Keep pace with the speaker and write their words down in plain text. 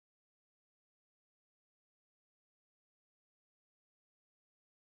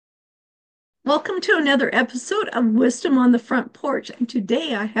Welcome to another episode of Wisdom on the Front Porch. And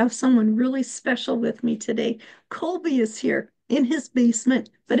today I have someone really special with me today. Colby is here in his basement,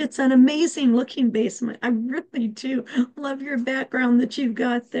 but it's an amazing looking basement. I really do love your background that you've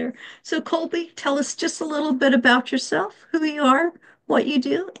got there. So, Colby, tell us just a little bit about yourself, who you are, what you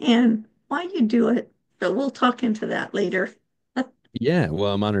do, and why you do it. But we'll talk into that later. Yeah,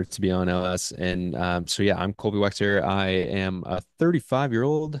 well, I'm honored to be on LS. And yeah, I'm Colby Wegter. I am a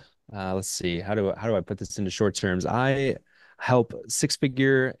 35-year-old. Let's see, how do I put this into short terms? I help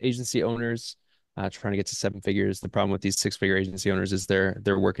six-figure agency owners trying to get to seven figures. The problem with these six-figure agency owners is they're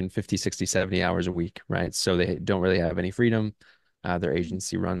working 50, 60, 70 hours a week, right? So they don't really have any freedom. Their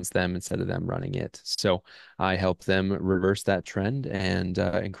agency runs them instead of them running it. So I help them reverse that trend and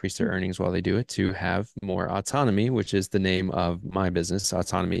increase their earnings while they do it to have more autonomy, which is the name of my business,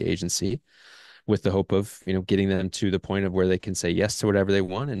 Autonomy Agency, with the hope of, getting them to the point of where they can say yes to whatever they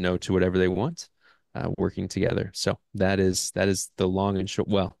want and no to whatever they want, working together. So that is the long and short.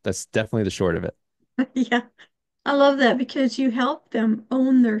 Well, that's definitely the short of it. Yeah, I love that because you help them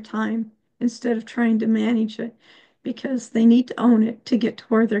own their time instead of trying to manage it because they need to own it to get to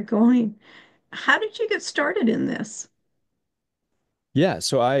where they're going. How did you get started in this? Yeah,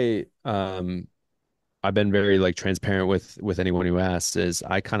 so I've been very like transparent with anyone who asks is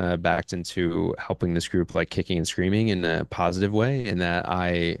I kind of backed into helping this group like kicking and screaming in a positive way in that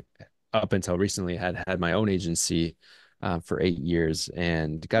I up until recently had my own agency for 8 years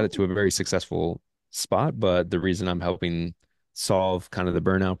and got it to a very successful spot. But the reason I'm helping solve kind of the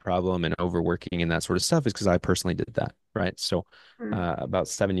burnout problem and overworking and that sort of stuff is because I personally did that, right? So Mm, about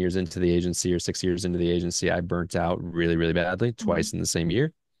 7 years into the agency or 6 years into the agency, I burnt out really, really badly mm, twice in the same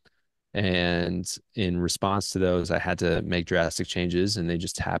year. And in response to those, I had to make drastic changes, and they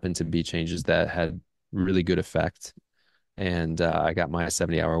just happened to be changes that had really good effect. And I got my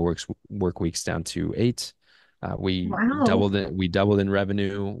 70-hour work weeks down to 8. We wow. doubled in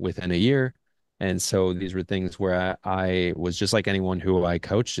revenue within a year. And so these were things where I was just like anyone who I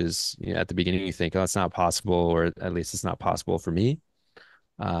coach is, at the beginning you think, oh, it's not possible, or at least it's not possible for me.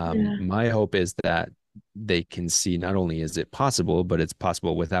 Yeah. My hope is that they can see not only is it possible, but it's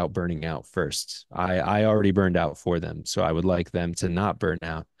possible without burning out first. I already burned out for them, so I would like them to not burn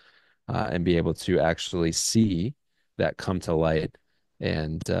out and be able to actually see that come to light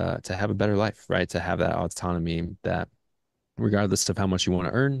and to have a better life, right? To have that autonomy that regardless of how much you want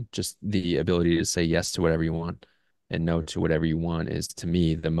to earn, just the ability to say yes to whatever you want and no to whatever you want is to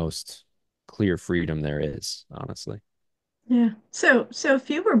me the most clear freedom there is, honestly. Yeah. So if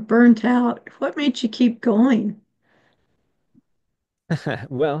you were burnt out, what made you keep going?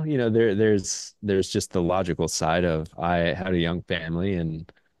 Well, there's just the logical side of I had a young family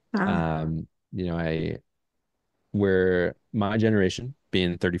and Ah, I where my generation,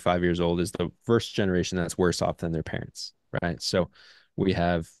 being 35 years old, is the first generation that's worse off than their parents, right? So we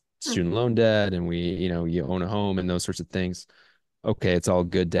have student loan debt and you own a home and those sorts of things. Okay, it's all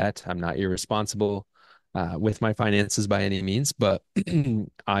good debt. I'm not irresponsible with my finances by any means, but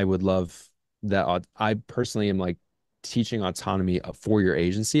I would love that. I personally am like teaching autonomy for your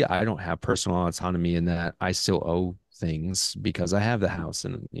agency. I don't have personal autonomy in that I still owe things because I have the house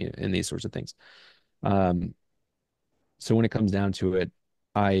and these sorts of things. Um, so when it comes down to it,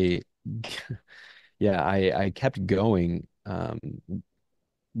 I, yeah, I kept going.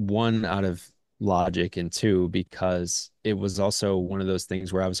 One out of logic and two because it was also one of those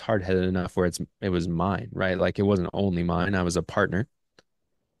things where I was hard-headed enough where it was mine, right? Like it wasn't only mine, I was a partner.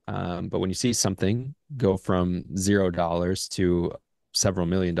 But when you see something go from $0 to several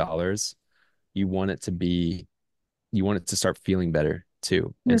million dollars, you want it to be you want it to start feeling better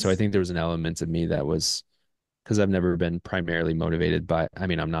too. And so I yes. think there was an element of me that was because I've never been primarily motivated by, I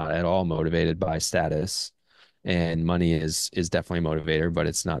mean, I'm not at all motivated by status and money is definitely a motivator, but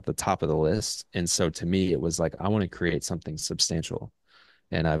it's not the top of the list. And so to me, it was like, I want to create something substantial.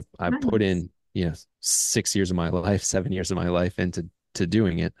 And I've put Nice. in, 6 years of my life, 7 years of my life into to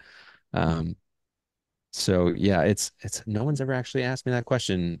doing it. Um, so yeah, it's no one's ever actually asked me that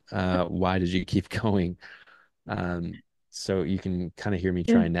question. Why did you keep going? Um, so you can kind of hear me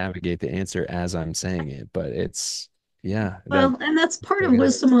Yeah. try and navigate the answer as I'm saying it, but it's yeah, Well, and that's that's part what of it is.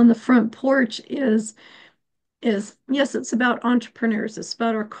 wisdom on the front porch is yes, it's about entrepreneurs, it's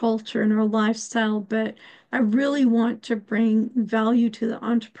about our culture and our lifestyle, but I really want to bring value to the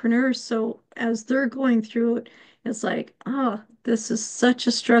entrepreneurs. So as they're going through it, it's like, oh, this is such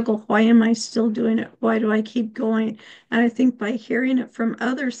a struggle. Why am I still doing it? Why do I keep going? And I think by hearing it from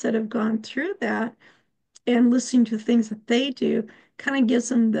others that have gone through that and listening to things that they do kind of gives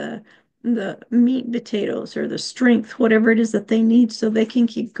them the meat and potatoes or the strength, whatever it is that they need so they can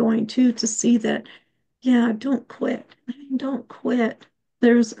keep going too, to see that, yeah, don't quit. I mean, don't quit.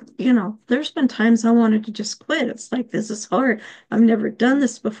 There's been times I wanted to just quit. It's like, this is hard. I've never done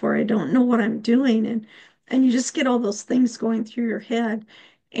this before. I don't know what I'm doing. And you just get all those things going through your head.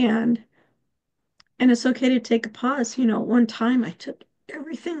 And and it's okay to take a pause. One time I took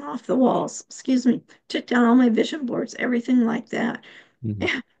everything off the walls, excuse me, took down all my vision boards, everything like that. Mhm.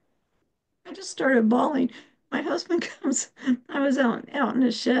 And I just started bawling. My husband comes, I was out in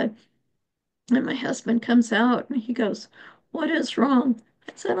the shed, and my husband comes out and he goes, "What is wrong?"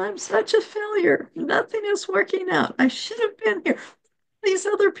 I said, "I'm such a failure. Nothing is working out. I should have been here. These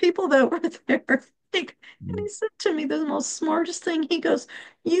other people that were there." And he said to me the most smartest thing. He goes,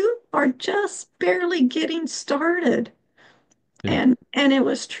 "You are just barely getting started." Yeah. And it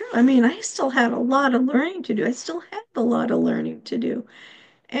was true. I mean, I still had a lot of learning to do. I still have a lot of learning to do.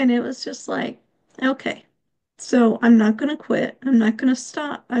 And it was just like, okay, so I'm not going to quit. I'm not going to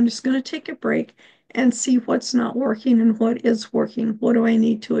stop. I'm just going to take a break and see what's not working and what is working. What do I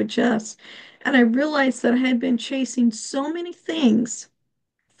need to adjust? And I realized that I had been chasing so many things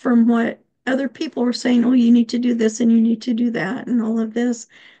from what other people were saying, oh, you need to do this and you need to do that and all of this,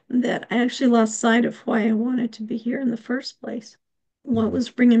 that I actually lost sight of why I wanted to be here in the first place. What Mhm. was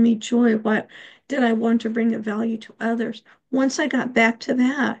bringing me joy? What did I want to bring a value to others? Once I got back to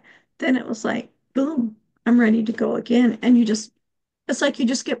that, then it was like, boom, I'm ready to go again. And it's like you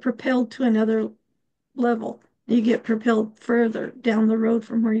just get propelled to another level. You get propelled further down the road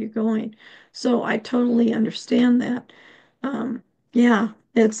from where you're going. So I totally understand that. Um, yeah,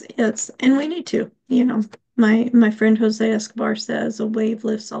 and we need to, my friend Jose Escobar says a wave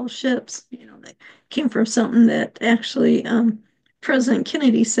lifts all ships. That came from something that actually President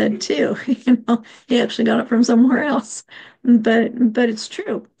Kennedy said too. He actually got it from somewhere else. But it's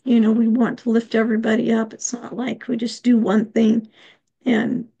true. We want to lift everybody up. It's not like we just do one thing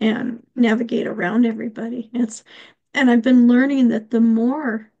and navigate around everybody. And I've been learning that the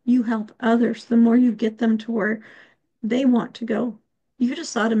more you help others, the more you get them to where they want to go. You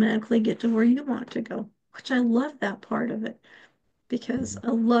just automatically get to where you want to go, which I love that part of it because Mhm.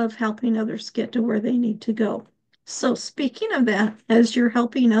 I love helping others get to where they need to go. So speaking of that, as you're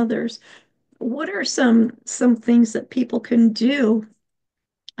helping others, what are some things that people can do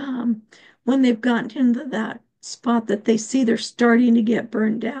um, when they've gotten into that spot that they see they're starting to get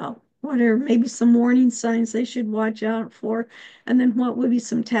burned out? What are maybe some warning signs they should watch out for? And then what would be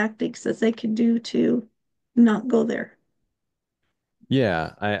some tactics that they could do to not go there?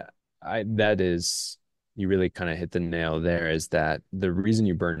 Yeah, that is, you really kind of hit the nail there, is that the reason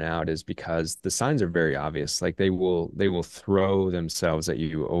you burn out is because the signs are very obvious. Like they will throw themselves at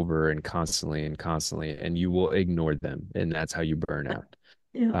you over and constantly, and you will ignore them, and that's how you burn out.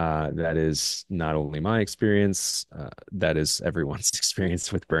 Yeah, That is not only my experience, that is everyone's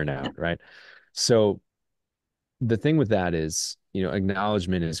experience with burnout, right? So the thing with that is,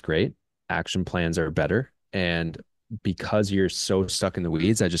 acknowledgement is great. Action plans are better. And because you're so stuck in the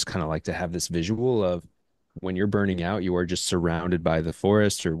weeds, I just kind of like to have this visual of when you're burning out, you are just surrounded by the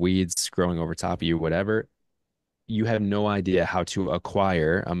forest or weeds growing over top of you, whatever. You have no idea how to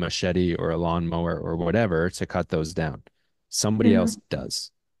acquire a machete or a lawnmower or whatever to cut those down. Somebody yeah, else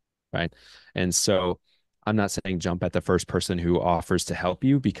does, right? And so I'm not saying jump at the first person who offers to help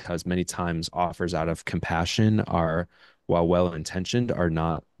you, because many times offers out of compassion are, while well intentioned, are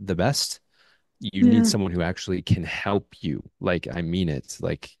not the best. You need yeah, someone who actually can help you. Like, I mean it,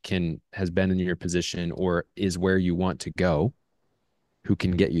 like has been in your position or is where you want to go, who can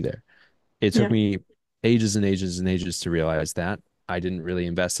get you there. It took yeah, me ages and ages and ages to realize that. I didn't really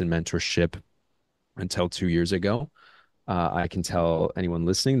invest in mentorship until 2 years ago. I can tell anyone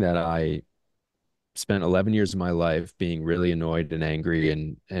listening that I spent 11 years of my life being really annoyed and angry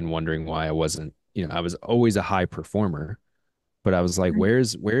and wondering why I wasn't, I was always a high performer, but I was like, where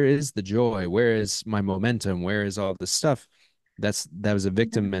is the joy? Where is my momentum? Where is all this stuff? That was a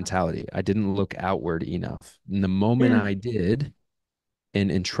victim mentality. I didn't look outward enough. And the moment yeah, I did and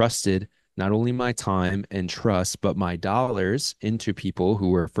entrusted not only my time and trust, but my dollars into people who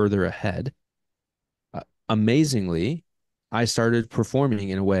were further ahead, amazingly, I started performing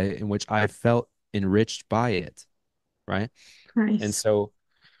in a way in which I felt enriched by it. Right. And nice. so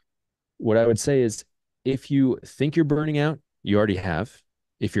what I would say is, if you think you're burning out, you already have.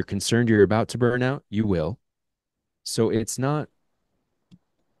 If you're concerned you're about to burn out, you will. So it's not,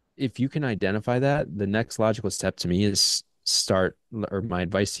 if you can identify that, the next logical step to me is start, or my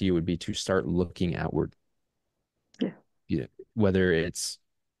advice to you would be to start looking outward. Yeah, Whether it's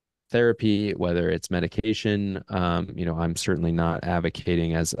therapy, whether it's medication. I'm certainly not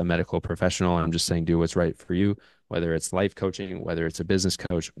advocating as a medical professional. I'm just saying do what's right for you, whether it's life coaching, whether it's a business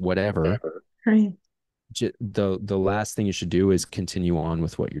coach, whatever. Right. The last thing you should do is continue on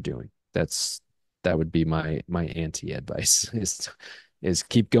with what you're doing. That would be my anti advice is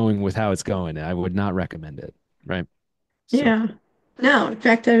keep going with how it's going. I would not recommend it. Right. So Yeah. No, in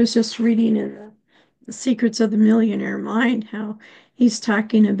fact, I was just reading in the Secrets of the Millionaire Mind how he's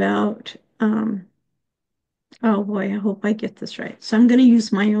talking about, oh boy, I hope I get this right. So I'm going to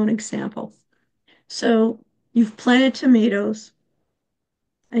use my own example. So you've planted tomatoes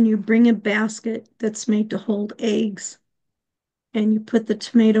and you bring a basket that's made to hold eggs and you put the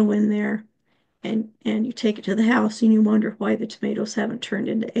tomato in there and you take it to the house and you wonder why the tomatoes haven't turned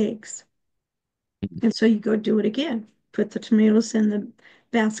into eggs. And so you go do it again. Put the tomatoes in the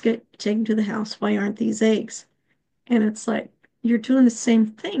basket, take them to the house. Why aren't these eggs? And it's like you're doing the same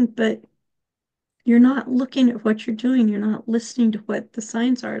thing, but you're not looking at what you're doing. You're not listening to what the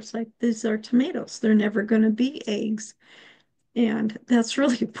signs are. It's like these are tomatoes. They're never going to be eggs. And that's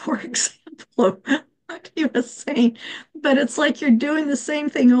really a poor example of what he was saying. But it's like you're doing the same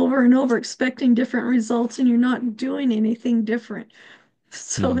thing over and over, expecting different results, and you're not doing anything different.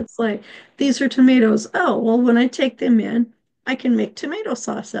 So mhm. it's like, these are tomatoes. Oh, well, when I take them in, I can make tomato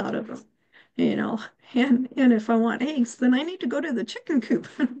sauce out of them, you know. And if I want eggs, then I need to go to the chicken coop,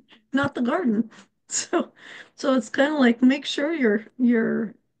 not the garden. So so it's kind of like make sure you're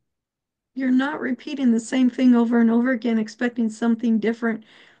not repeating the same thing over and over again, expecting something different,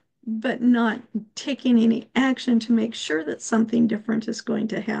 but not taking any action to make sure that something different is going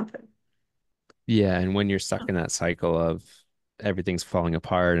to happen. Yeah, and when you're stuck in that cycle of everything's falling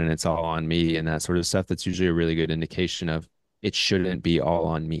apart and it's all on me and that sort of stuff, that's usually a really good indication of it shouldn't be all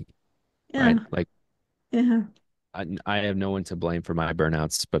on me, right? Yeah, Like yeah, I have no one to blame for my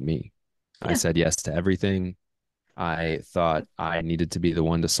burnouts but me. I yeah, said yes to everything. I thought I needed to be the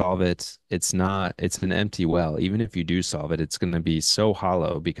one to solve it. It's not, it's an empty well. Even if you do solve it, it's going to be so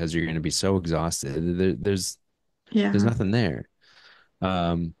hollow because you're going to be so exhausted. There's yeah, nothing there.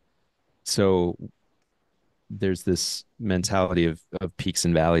 Um, so there's this mentality of peaks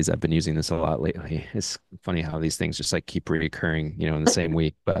and valleys. I've been using this a lot lately. It's funny how these things just like keep reoccurring, in the same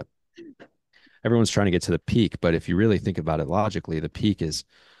week. But everyone's trying to get to the peak. But if you really think about it logically, the peak is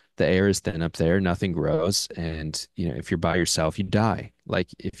the air is thin up there, nothing grows, and if you're by yourself, you die. Like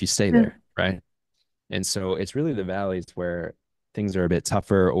if you stay yeah, there, right? And so it's really the valleys where things are a bit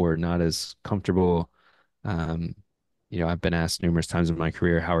tougher or not as comfortable. Um, I've been asked numerous times in my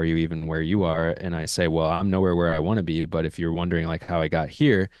career, how are you even where you are? And I say, well, I'm nowhere where I want to be. But if you're wondering like how I got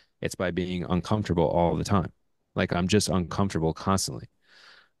here, it's by being uncomfortable all the time. Like I'm just uncomfortable constantly.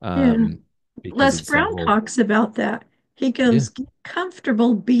 yeah. Because Les it's that Brown whole, talks about that. He yeah. goes, get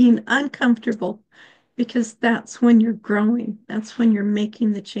comfortable being uncomfortable because that's when you're growing. That's when you're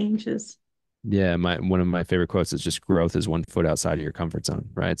making the changes. Yeah, my one of my favorite quotes is just growth is 1 foot outside of your comfort zone,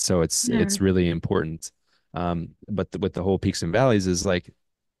 right? So it's Yeah, it's really important. But with the whole peaks and valleys is like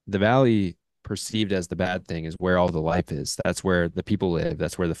the valley perceived as the bad thing is where all the life is. That's where the people live.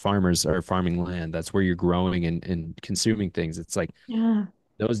 That's where the farmers are farming land. That's where you're growing and consuming things. It's like yeah,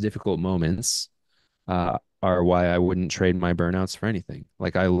 those difficult moments are why I wouldn't trade my burnouts for anything.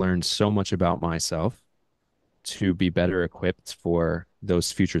 Like I learned so much about myself to be better equipped for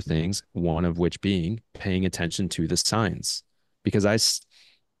those future things, one of which being paying attention to the signs. Because I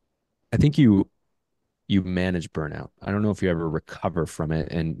think you manage burnout. I don't know if you ever recover from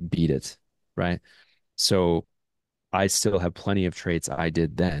it and beat it, right? So I still have plenty of traits I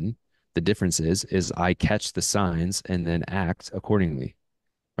did then. The difference is I catch the signs and then act accordingly,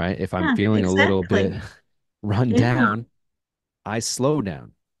 right? If I'm yeah, feeling a little bit exactly. run Yeah, down, I slow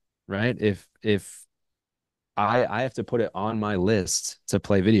down, right? If I have to put it on my list to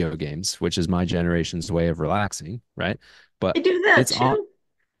play video games, which is my generation's way of relaxing, right? I But do that it's on, too.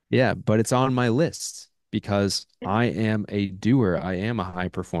 yeah, but it's on my list because I am a doer. I am a high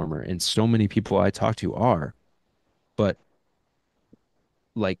performer, and so many people I talk to are. But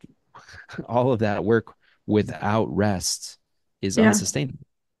like all of that work without rest is Yeah, unsustainable.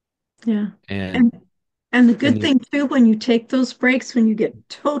 yeah. And And and the and good thing too, when you take those breaks, when you get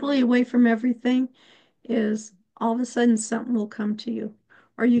totally away from everything, is all of a sudden something will come to you.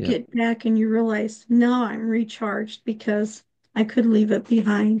 Or you yeah, get back and you realize, now I'm recharged because I could leave it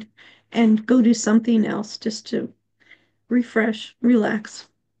behind and go do something else just to refresh, relax,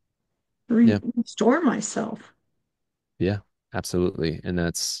 yeah, restore myself. yeah, absolutely. And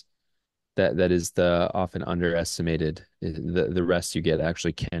that is the often underestimated the rest you get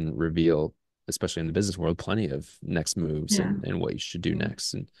actually can reveal, especially in the business world, plenty of next moves Yeah. and what you should do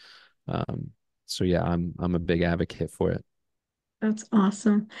next. And Um, so yeah, I'm a big advocate for it. That's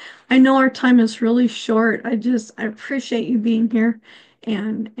awesome. I know our time is really short. I appreciate you being here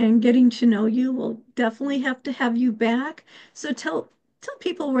and getting to know you. We'll definitely have you back. So tell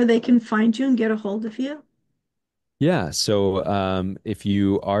people where they can find you and get a hold of you. Yeah, so if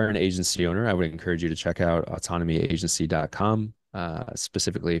you are an agency owner, I would encourage you to check out autonomyagency.com.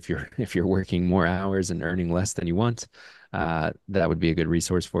 Specifically, if you're if you're working more hours and earning less than you want, that would be a good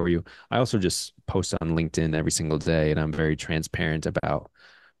resource for you. I also just post on LinkedIn every single day, and I'm very transparent about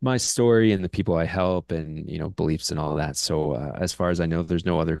my story and the people I help, and beliefs and all that. So as far as I know, there's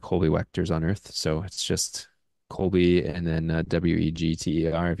no other Colby Wegters on Earth, so it's just Colby and then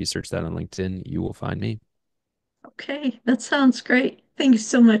Wegter. If you search that on LinkedIn, you will find me. Okay, that sounds great. Thank you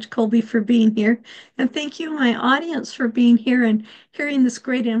so much, Colby, for being here. And thank you, my audience, for being here and hearing this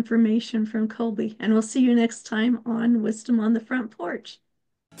great information from Colby. And we'll see you next time on Wisdom on the Front Porch.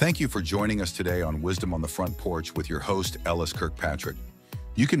 Thank you for joining us today on Wisdom on the Front Porch with your host, Ellis Kirkpatrick.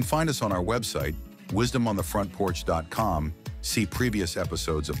 You can find us on our website, wisdomonthefrontporch.com, see previous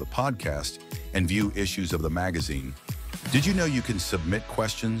episodes of the podcast, and view issues of the magazine. Did you know you can submit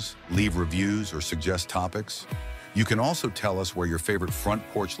questions, leave reviews, or suggest topics? You can also tell us where your favorite front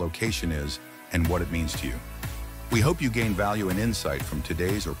porch location is and what it means to you. We hope you gain value and insight from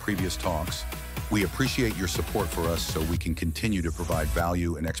today's or previous talks. We appreciate your support for us so we can continue to provide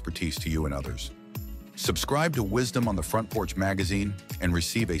value and expertise to you and others. Subscribe to Wisdom on the Front Porch magazine and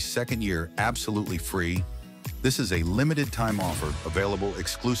receive a second year absolutely free. This is a limited time offer available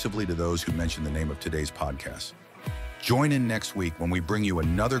exclusively to those who mention the name of today's podcast. Join in next week when we bring you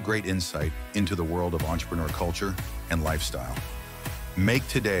another great insight into the world of entrepreneur culture and lifestyle. Make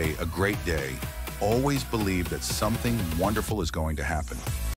today a great day. Always believe that something wonderful is going to happen.